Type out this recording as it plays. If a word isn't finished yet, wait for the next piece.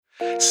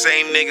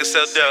Same nigga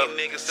sell dope,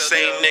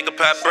 same nigga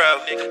pop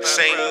bro,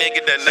 same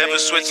nigga that never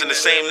switch, and the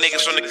same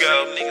niggas from the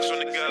go.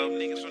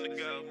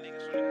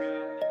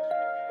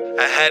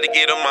 I had to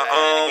get on my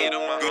own,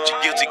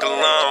 Gucci, guilty,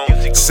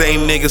 Cologne.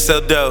 Same nigga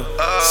sell dope,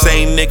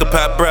 same nigga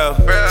pop bro,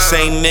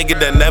 same nigga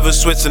that never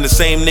switch, and the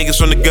same niggas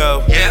from the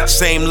go.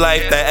 Same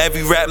life that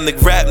every rap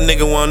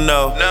nigga wanna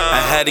know.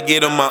 I had to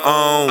get on my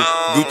own,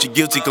 Gucci,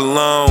 guilty,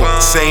 Cologne.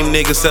 Same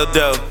nigga sell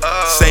dope,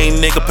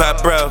 same nigga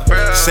pop bro,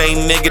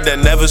 same nigga that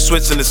never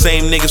switch, and the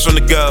same niggas from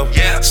the go.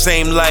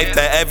 Same life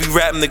that every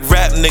rap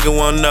nigga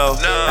wanna know.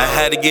 I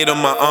had to get on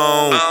my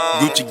own,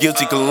 Gucci,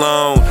 guilty,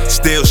 Cologne.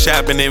 Still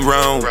shopping in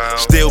Rome,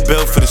 still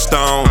built for the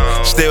stone,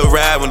 still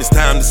ride when it's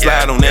time to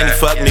slide on any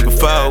fuck nigga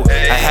foe.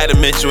 I had to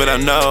mention what I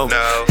know.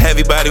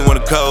 Everybody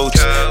wanna coach,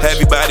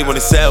 everybody wanna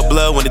sell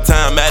blood when the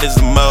time matters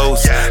the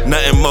most.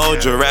 Nothing more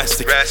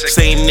drastic,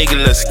 same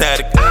nigga less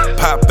static.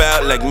 Pop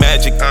out like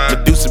magic,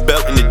 Medusa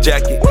belt in the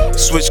jacket.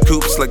 Switch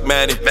coops like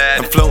Madden,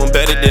 I'm floating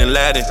better than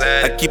Aladdin.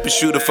 I keep a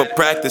shooter for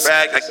practice,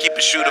 I keep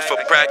a shooter for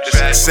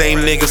practice. Same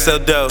nigga sell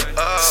dope,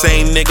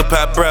 same nigga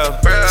pop bro,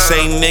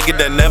 same nigga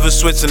that never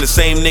switch, and the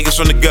same niggas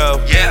from the go.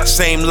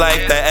 Same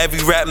life that every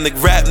rap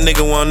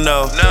nigga wanna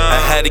know. I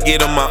had to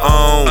get on my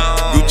own,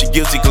 Gucci,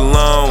 guilty,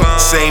 Cologne.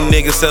 Same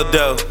nigga sell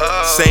dope,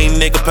 same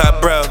nigga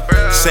pop bro,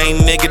 same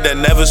nigga that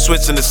never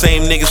switch, and the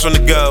same niggas from the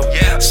go.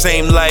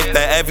 Same life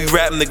that every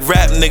rap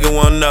nigga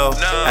wanna know.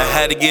 I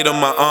had to get on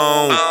my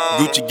own,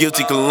 Gucci,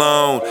 guilty,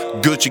 Cologne.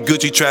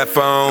 Gucci, trap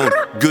phone,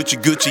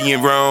 Gucci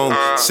in Rome.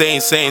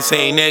 Same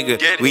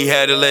nigga, we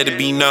had to let it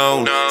be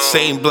known.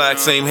 Same block,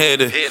 same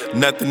header,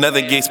 nothing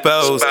get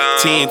exposed.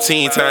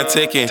 TNT, time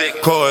ticking,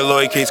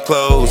 Lloyd case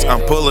closed.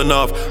 I'm pulling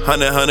off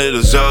 100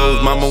 of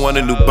those. Mama want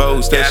a new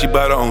boat, that she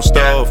bought her own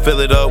stove. Fill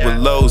it up with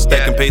lows,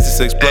 stacking paces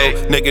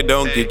explode. Nigga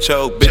don't get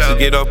choked, bitches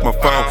get off my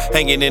phone.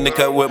 Hanging in the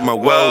cut with my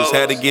woes,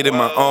 had to get in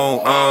my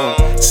own.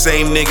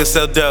 Same nigga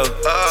sell dope,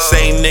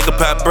 same nigga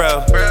pop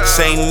bro,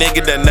 same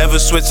nigga that never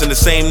switch, and the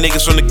same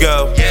niggas from the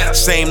go.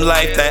 Same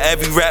life that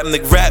every rap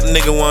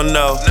nigga wanna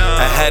know.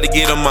 I had to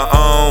get on my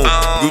own,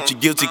 Gucci,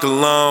 guilty,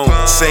 Cologne.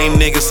 Same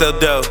nigga sell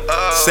dope,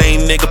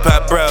 same nigga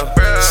pop bro,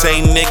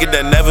 same nigga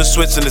that never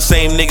switch, and the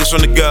same niggas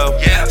from the go.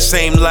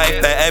 Same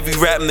life that every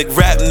rap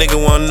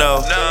nigga wanna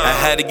know. I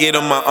had to get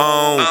on my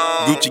own,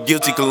 Gucci,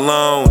 guilty,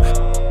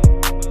 Cologne.